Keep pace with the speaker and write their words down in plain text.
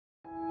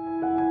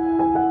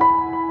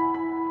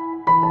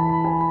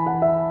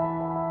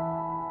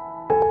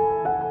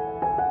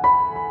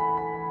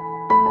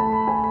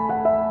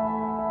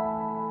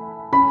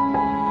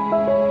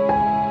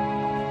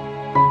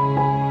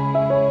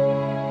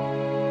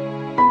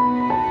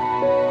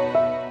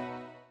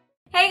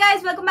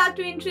guys, welcome back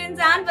to Entrance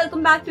and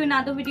welcome back to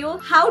another video.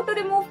 How to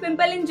remove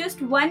pimple in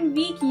just 1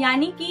 week,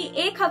 यानी कि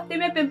एक हफ्ते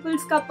में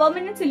pimples का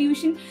permanent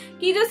solution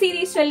की जो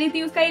सीरीज चल रही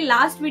थी उसका ये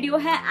लास्ट वीडियो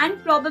है एंड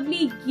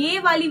प्रोबेबली ये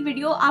वाली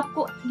वीडियो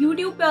आपको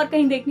YouTube पे और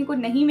कहीं देखने को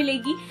नहीं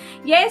मिलेगी।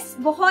 यस,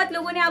 बहुत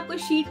लोगों ने आपको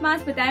शीट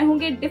मास्क बताए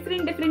होंगे,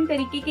 डिफरेंट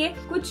तरीके के,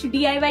 कुछ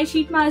DIY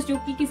शीट मास्क जो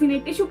कि किसी ने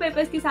टिश्यू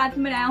पेपर्स के साथ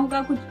में बनाया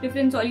होगा, कुछ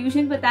डिफरेंट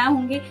सॉल्यूशन बताए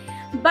होंगे,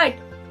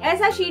 बट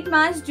ऐसा शीट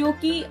मास्क जो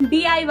कि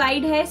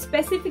DIY'd है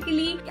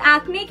स्पेसिफिकली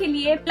एक्ने के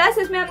लिए, प्लस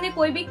इसमें हमने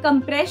कोई भी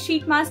कंप्रेस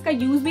शीट मास्क का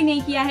यूज भी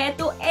नहीं किया है,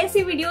 तो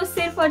ऐसी वीडियो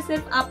सिर्फ और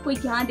सिर्फ आपको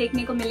यहाँ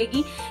देखने को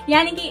मिलेगी,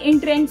 यानी कि इन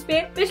ट्रेंड्स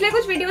पे। पिछले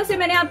कुछ वीडियो से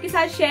मैंने आपके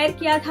साथ शेयर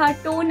किया था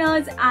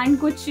टोनर्स एंड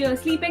कुछ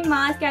स्लीपिंग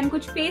मास्क एंड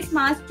कुछ फेस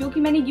मास्क जो कि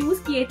मैंने यूज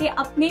किए थे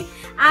अपने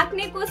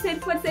एक्ने को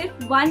सिर्फ और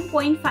सिर्फ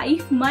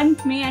 1.5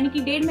 मंथ में, यानी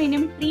कि 1.5 महीने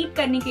में ट्रीट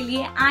करने के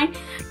लिए। एंड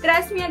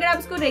ट्रस्ट में, अगर आप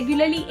इसको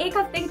रेगुलरली एक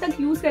हफ्ते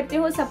तक यूज करते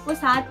हो, सबको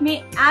साथ में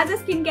as a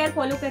skin care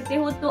follow करते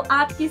हो, तो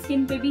आपकी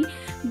स्किन पे भी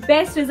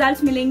बेस्ट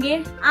रिजल्ट्स मिलेंगे।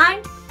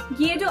 एंड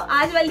ये जो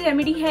आज वाली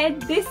रेमेडी है,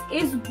 this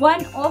is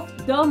one of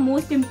the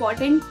most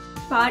important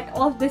part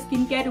of the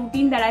skin care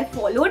routine that I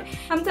followed.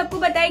 हम सबको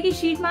पता है कि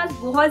शीट मास्क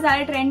बहुत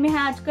ज्यादा ट्रेंड में है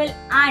आजकल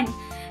एंड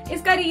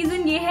इसका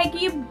रीजन ये है कि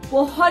ये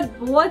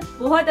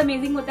बहुत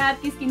अमेजिंग होता है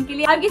आपकी स्किन के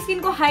लिए। आपकी स्किन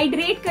को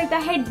हाइड्रेट करता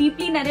है,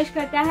 डीपली नरिश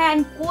करता है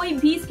एंड कोई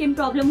भी स्किन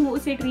प्रॉब्लम हो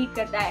उसे ट्रीट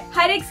करता है।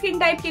 हर एक स्किन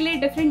टाइप के लिए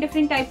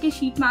डिफरेंट टाइप के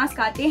शीट मास्क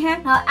आते हैं।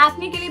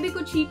 एक्ने के लिए भी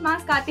कुछ शीट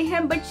मास्क आते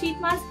हैं, बट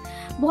शीट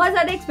मास्क बहुत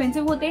ज्यादा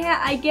एक्सपेंसिव होते हैं।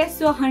 आई गेस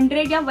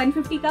 100 या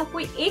 150 का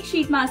कोई एक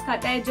शीट मास्क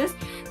आता है।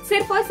 जस्ट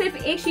सिर्फ और सिर्फ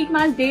एक शीट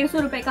मास्क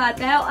 150 रुपए का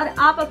आता है और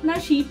आप अपना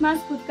शीट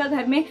मास्क खुद का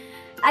घर में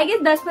आई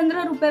गेस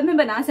 10-15 रुपए में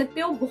बना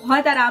सकते हो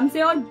बहुत आराम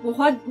से, और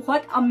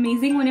बहुत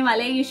अमेजिंग होने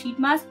वाला है ये शीट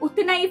मास्क।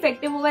 उतना ही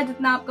इफेक्टिव होगा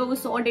जितना आपका वो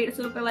 100-150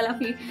 रुपए वाला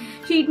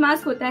शीट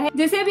मास्क होता है।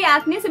 जिसे भी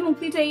एक्ने से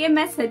मुक्ति चाहिए,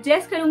 मैं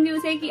सजेस्ट करूंगी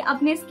उसे कि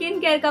अपने स्किन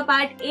केयर का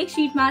पार्ट एक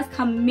शीट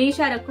मास्क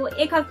हमेशा रखो।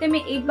 एक हफ्ते में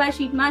एक बार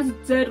शीट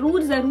मास्क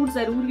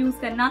जरूर यूज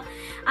करना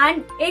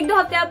एंड 1-2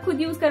 हफ्ते आप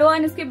खुद यूज करो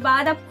एंड उसके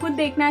बाद आप खुद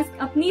देखना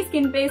अपनी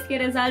स्किन पे इसके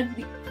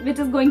result which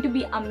is going to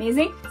be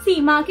amazing। C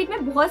market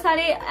में बहुत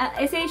सारे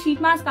ऐसे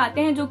शीट मास्क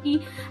आते हैं जो कि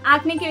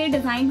एक्ने के लिए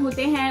डिजाइन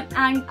होते हैं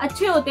एंड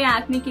अच्छे होते हैं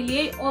एक्ने के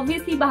लिए।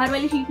 ऑब्वियसली बाहर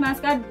वाले sheet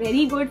mask are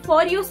very good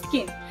for your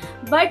skin,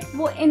 but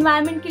वो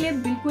एनवायरनमेंट के लिए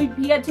बिल्कुल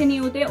भी अच्छे नहीं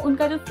होते।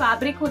 उनका जो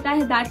फैब्रिक होता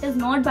है that is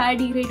not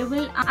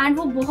biodegradable and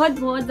वो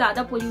बहुत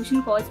ज्यादा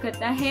पोल्यूशन कॉज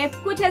करता है।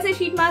 कुछ ऐसे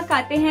शीट मास्क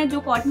आते हैं जो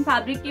कॉटन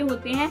फैब्रिक के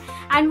होते हैं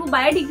एंड वो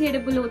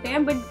बायोडिग्रेडेबल होते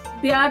हैं, but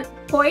they are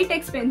quite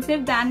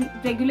expensive than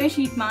regular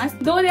sheet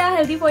masks. Though they are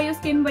healthy for your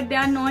skin, but they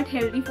are not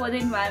healthy for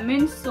the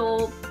environment. So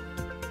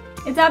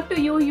it's up to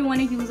you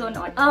want to use or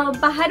not.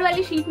 बाहर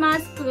वाले sheet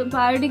mask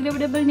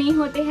biodegradable नहीं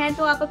होते हैं,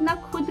 तो आप अपना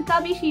खुद का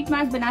भी शीट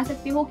मास्क बना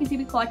सकते हो किसी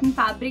भी कॉटन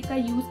फैब्रिक का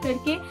यूज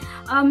करके।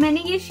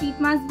 मैंने ये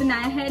शीट मास्क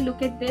बनाया है,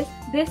 look at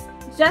this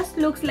just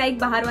looks like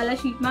बाहर वाला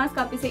शीट मास्क।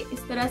 आप इसे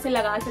इस तरह से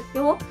लगा सकते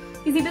हो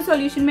किसी भी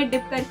सॉल्यूशन में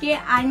डिप करके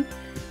एंड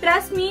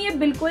ट्रस्ट मी, ये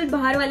बिल्कुल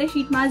बाहर वाले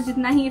शीट मास्क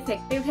जितना ही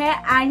इफेक्टिव है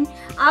एंड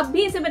आप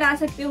भी इसे बना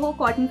सकते हो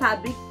कॉटन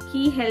फैब्रिक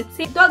की हेल्प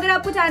से। तो अगर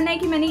आपको जानना है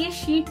कि मैंने ये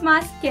शीट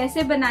मास्क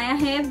कैसे बनाया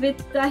है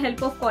with the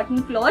help of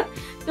cotton cloth,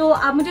 तो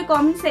आप मुझे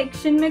कमेंट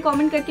सेक्शन में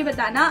कमेंट करके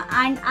बताना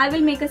and I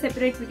will make a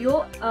separate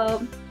video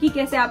कि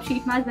कैसे आप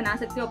शीट मास्क बना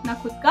सकते हो अपना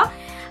खुद का।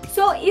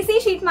 सो इसी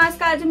शीट मास्क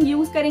का आज हम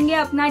यूज करेंगे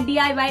अपना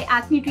DIY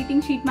acne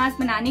treating sheet mask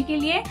बनाने के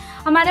लिए।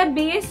 हमारा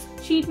बेस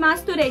शीट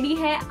मास्क तो रेडी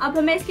है, अब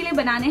हमें इसके लिए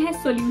बनाने हैं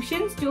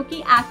सॉल्यूशंस जो कि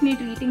एक्ने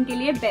ट्रीटिंग के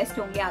लिए बेस्ट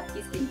होंगे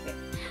आपकी स्किन पे।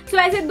 सो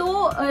ऐसे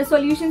 2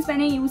 सॉल्यूशंस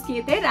मैंने यूज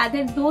किए थे,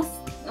 रादर 2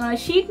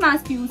 शीट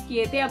मास्क यूज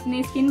किए थे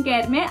अपने स्किन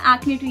केयर में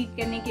एक्ने ट्रीट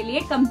करने के लिए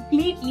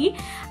completely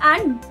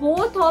and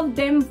both of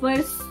them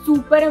were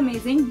super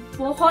amazing.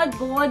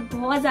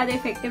 बहुत ज्यादा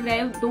इफेक्टिव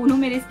रहे दोनों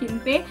मेरे स्किन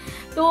पे।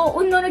 तो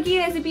उन दोनों की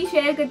रेसिपी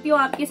शेयर करती हूँ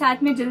आपके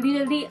साथ में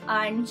जल्दी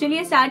एंड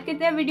चलिए स्टार्ट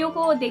करते हैं वीडियो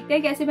को, देखते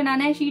हैं कैसे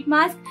बनाना है sheet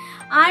mask.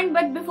 And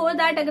but before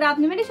that, अगर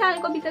आपने मेरे चैनल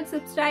को अभी तक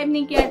सब्सक्राइब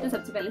नहीं किया है तो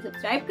सबसे पहले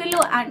सब्सक्राइब कर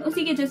लो एंड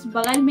उसी के जस्ट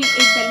बगल में एक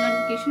बेल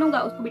नोटिफिकेशन होगा,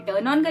 उसको भी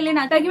टर्न ऑन कर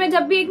लेना ताकि मैं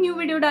जब भी एक न्यू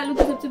वीडियो डालूं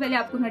तो सबसे पहले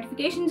आपको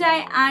नोटिफिकेशन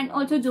जाए। एंड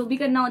ऑल्सो जो भी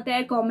करना होता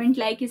है कॉमेंट,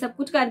 लाइक, ये सब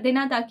कुछ कर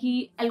देना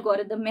ताकि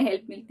एल्गोरिदम में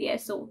हेल्प मिलती है।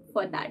 So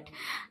for that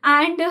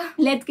and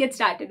let's get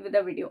started with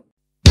the video.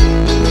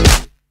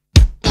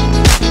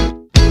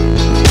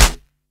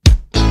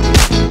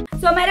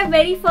 तो हमारा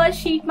वेरी फर्स्ट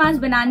शीट मास्क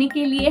बनाने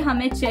के लिए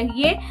हमें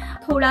चाहिए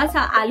थोड़ा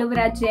सा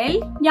एलोवेरा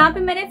जेल। यहाँ पे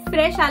मैंने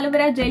फ्रेश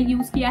एलोवेरा जेल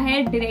यूज किया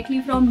है डायरेक्टली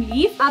फ्रॉम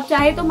लीफ। आप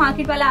चाहे तो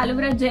मार्केट वाला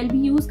एलोवेरा जेल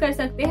भी यूज कर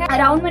सकते हैं।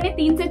 अराउंड मैंने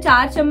 3 से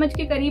 4 चम्मच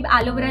के करीब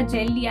एलोवेरा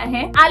जेल लिया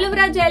है।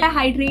 Aloe vera gel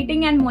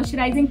hydrating and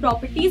moisturising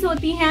properties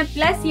होती हैं,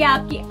 प्लस ये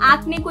आपकी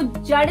एक्ने को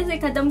जड़ से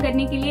खत्म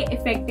करने के लिए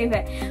इफेक्टिव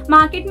है।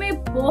 मार्केट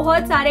में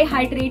बहुत सारे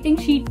हाइड्रेटिंग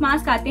शीट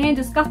मास्क आते हैं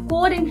जिसका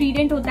कोर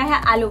इंग्रेडिएंट होता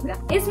है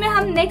एलोवेरा। इसमें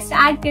हम नेक्स्ट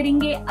ऐड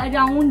करेंगे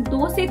अराउंड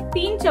 2 से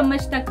 3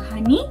 चम्मच तक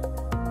हनी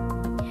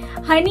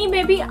हनी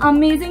में भी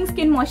अमेजिंग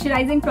स्किन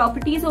मॉइस्चराइजिंग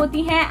प्रॉपर्टीज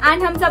होती हैं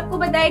एंड हम सबको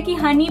पता है कि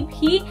हनी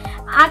भी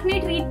एक्ने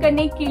ट्रीट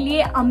करने के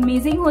लिए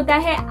अमेजिंग होता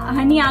है।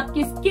 हनी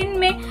आपकी स्किन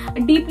में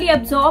डीपली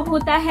अब्सॉर्ब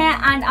होता है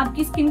एंड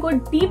आपकी स्किन को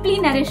डीपली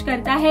नरिश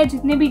करता है।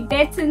 जितने भी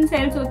डेड स्किन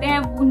सेल्स होते हैं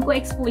उनको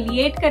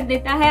एक्सफोलिएट कर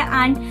देता है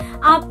एंड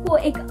आपको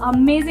एक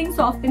amazing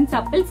soft and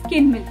supple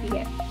skin मिलती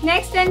है।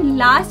 नेक्स्ट एंड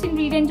लास्ट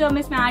इंग्रेडिएंट जो हमें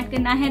इसमें ऐड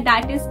करना है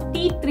that is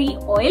tea tree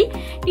oil.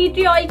 Tea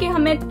tree oil के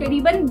हमें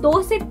करीबन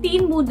 2 से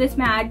 3 बूंद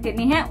इसमें ऐड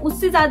करने हैं।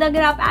 उससे ज्यादा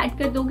अगर आप ऐड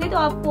कर दोगे तो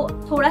आपको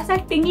थोड़ा सा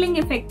टिंगलिंग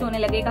इफेक्ट होने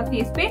लगेगा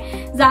फेस पे,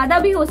 ज्यादा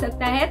भी हो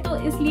सकता है। तो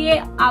इसलिए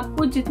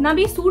आपको जितना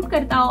भी सूट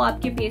करता हो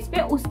आपके फेस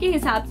पे उसके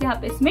हिसाब से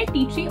आप इसमें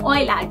टी ट्री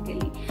ऑयल ऐड कर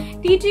लीजिए।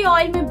 टी ट्री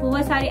ऑयल में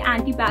बहुत सारे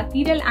anti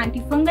bacterial, anti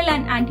fungal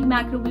and anti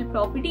microbial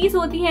properties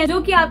होती हैं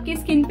जो कि आपकी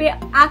स्किन पे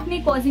एक्ने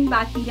कॉजिंग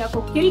बैक्टीरिया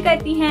को किल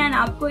करती हैं एंड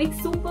आपको एक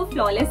सुपर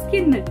फ्लॉलेस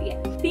स्किन मिलती है।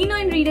 तीनों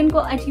इंग्रेडिएंट को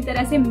अच्छी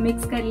तरह से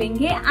मिक्स कर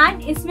लेंगे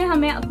एंड इसमें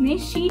हमें अपने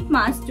शीट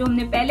मास्क जो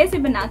हमने पहले से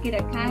बना के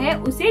रखा है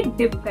उसे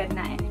डिप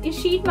करना है।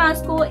 इस शीट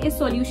मास्क को इस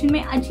सॉल्यूशन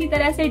में अच्छी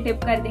तरह से डिप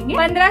कर देंगे।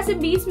 15 से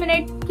 20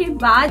 मिनट के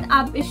बाद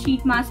आप इस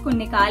शीट मास्क को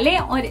निकालें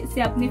और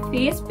इसे अपने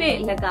फेस पे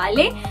लगा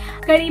लें।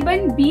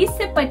 करीबन 20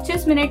 से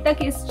 25 मिनट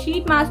तक इस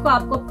शीट मास्क को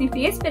आपको अपने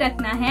फेस पे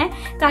रखना है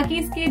ताकि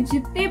इसके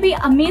जितने भी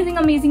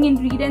अमेजिंग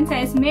इंग्रेडिएंट्स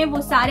है इसमें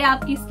वो सारे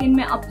आपकी स्किन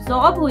में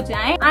अब्सॉर्ब हो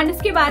जाएं एंड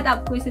उसके बाद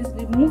आपको इसे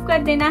रिमूव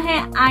कर देना है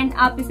एंड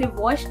आप इसे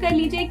वॉश कर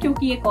लीजिए।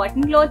 क्योंकि ये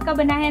कॉटन क्लॉथ का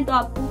बना है तो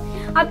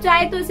आप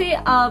चाहे तो इसे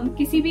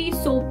किसी भी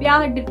सोप या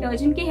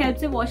डिटर्जेंट की हेल्प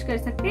से वॉश कर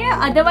सकते हैं।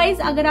 अदरवाइज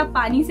अगर आप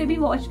पानी से भी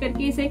वॉश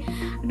करके इसे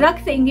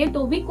रख देंगे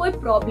तो भी कोई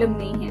प्रॉब्लम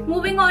नहीं है।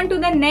 Moving on to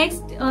the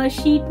next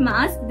sheet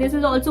mask, this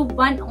is also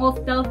one of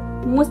the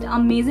most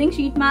amazing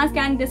sheet mask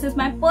and this is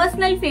my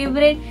personal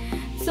favourite.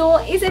 सो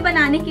इसे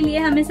बनाने के लिए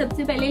हमें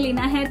सबसे पहले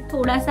लेना है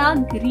थोड़ा सा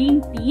green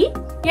tea.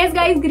 Yes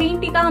guys, green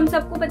tea का हम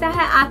सबको पता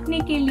है एक्ने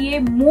के लिए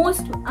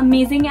most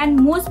amazing and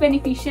most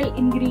beneficial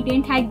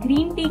ingredient है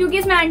ग्रीन टी, क्योंकि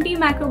इसमें एंटी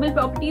माइक्रोबियल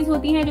प्रॉपर्टीज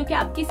होती हैं जो कि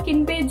आपकी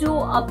स्किन पे जो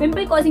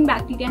पिंपल कॉजिंग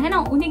बैक्टीरिया है ना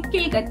उन्हें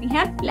किल करती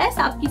हैं, प्लस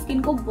आपकी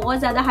स्किन को बहुत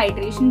ज्यादा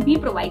हाइड्रेशन भी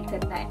प्रोवाइड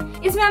करता है।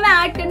 इसमें हमें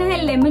ऐड करना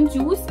है लेमन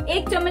जूस।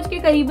 1 चम्मच के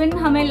करीबन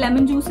हमें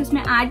लेमन जूस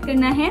इसमें ऐड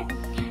करना है।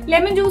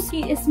 लेमन जूस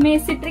की इसमें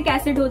सिट्रिक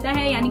एसिड होता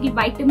है यानी कि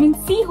विटामिन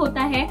सी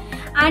होता है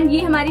एंड ये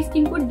हमारी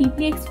स्किन को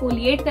डीपली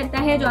एक्सफोलिएट करता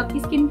है। जो आपकी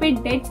स्किन पे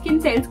डेड स्किन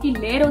सेल्स की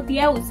लेयर होती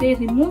है उसे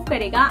रिमूव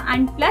करेगा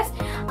एंड प्लस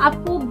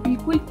आपको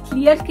बिल्कुल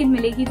क्लियर स्किन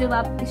मिलेगी जब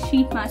आप इस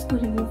शीट मास्क को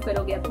रिमूव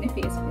करोगे अपने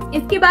फेस पे।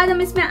 इसके बाद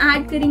हम इसमें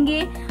ऐड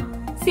करेंगे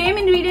सेम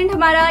इंग्रेडिएंट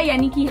हमारा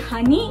यानी कि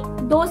हनी।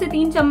 2 से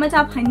 3 चम्मच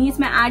आप हनी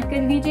इसमें ऐड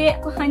कर दीजिए।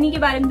 हनी के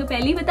बारे में तो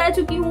पहले ही बता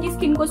चुकी हूँ कि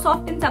स्किन को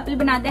सॉफ्ट एंड सप्पल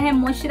बनाता है,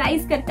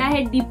 मॉइस्चराइज करता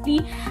है डीपली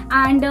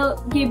एंड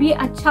ये भी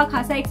अच्छा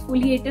खासा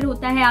एक्सफोलिएटर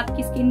होता है।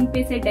 आपकी स्किन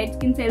पे से डेड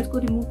स्किन सेल्स को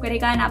रिमूव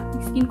करेगा एंड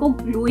आपकी स्किन को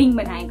ग्लोइंग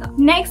बनाएगा।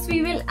 Next we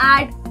will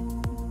add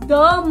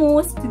the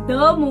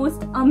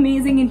most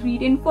amazing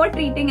ingredient for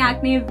treating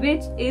acne,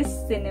 which is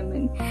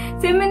cinnamon।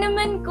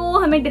 cinnamon को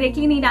हमें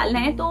डायरेक्टली नहीं डालना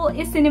है, तो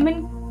इस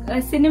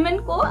सिनेमन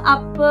को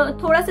आप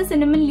थोड़ा सा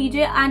सिनेमन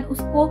लीजिए एंड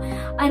उसको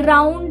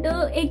अराउंड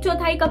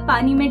 1/4 कप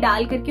पानी में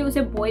डाल करके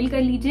उसे बॉईल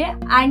कर लीजिए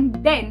एंड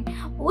देन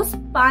उस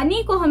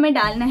पानी को हमें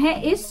डालना है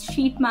इस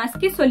शीट मास्क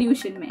के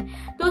सॉल्यूशन में।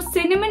 तो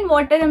सिनेमन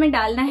वाटर हमें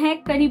डालना है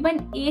करीबन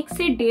 1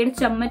 से 1.5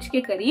 चम्मच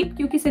के करीब,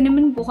 क्योंकि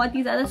सिनेमन बहुत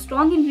ही ज्यादा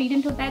स्ट्रॉन्ग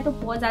इंग्रेडिएंट होता है तो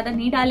बहुत ज्यादा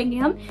नहीं डालेंगे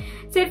हम,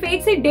 सिर्फ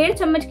 1 से 1.5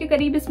 चम्मच के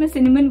करीब इसमें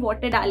सिनेमन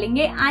वाटर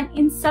डालेंगे एंड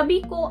इन सभी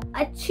को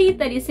अच्छी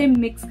तरह से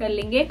मिक्स कर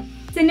लेंगे।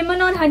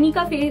 सिनेमन और हनी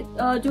का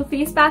जो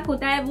फेस पैक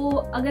होता है वो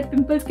अगर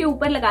पिंपल्स के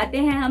ऊपर लगाते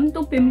हैं हम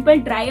तो पिंपल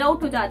ड्राई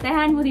आउट हो जाता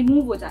है एंड वो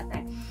रिमूव हो जाता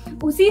है।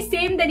 उसी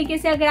सेम तरीके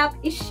से अगर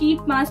आप इस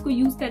शीट मास्क को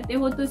यूज करते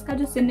हो तो इसका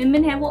जो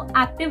सिनेमन है वो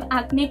एक्टिव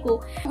एक्ने को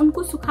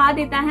उनको सुखा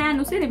देता है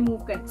एंड उसे रिमूव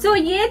कर। सो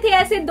ये थे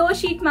ऐसे 2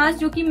 शीट मास्क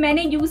जो कि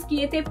मैंने यूज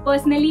किए थे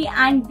personally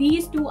and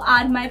these 2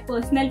 are my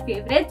personal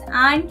favourites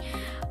and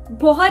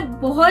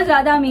बहुत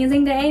ज्यादा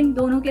अमेजिंग रहे इन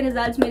दोनों के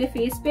रिजल्ट्स मेरे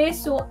फेस पे।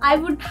 सो आई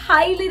वुड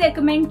हाईली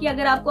रिकमेंड कि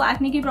अगर आपको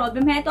एक्ने की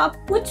प्रॉब्लम है तो आप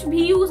कुछ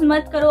भी यूज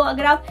मत करो।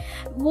 अगर आप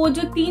वो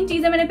जो 3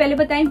 चीजें मैंने पहले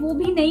बताई वो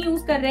भी नहीं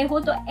यूज कर रहे हो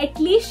तो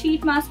एटलीस्ट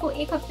शीट मास्क को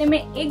 1 हफ्ते में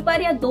 1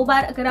 बार या 2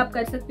 बार अगर आप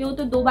कर सकते हो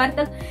तो 2 बार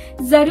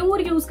तक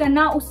जरूर यूज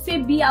करना, उससे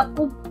भी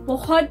आपको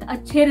बहुत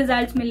अच्छे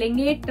रिजल्ट्स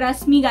मिलेंगे,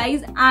 ट्रस्ट मी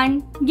गाइज।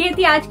 एंड ये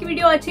थी आज की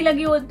वीडियो, अच्छी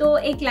लगी हो तो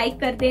एक लाइक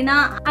कर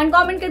देना एंड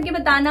कॉमेंट करके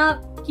बताना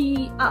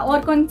कि और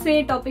कौन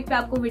से टॉपिक पे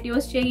आपको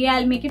वीडियोस चाहिए। I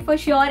will make it for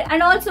sure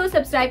and also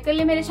subscribe कर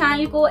ले मेरे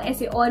चैनल को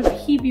ऐसे और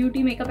भी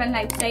beauty makeup and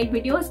lifestyle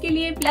videos के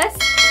लिए। प्लस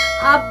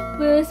आप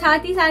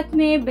साथ ही साथ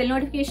में बेल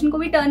नोटिफिकेशन को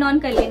भी टर्न ऑन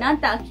कर लेना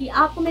ताकि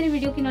आपको मेरे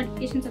वीडियो की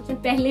नोटिफिकेशन सबसे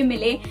पहले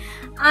मिले।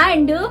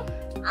 And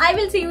I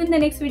will see you in the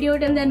next video.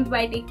 Till then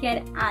bye, take care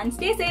and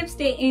stay safe,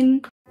 stay in.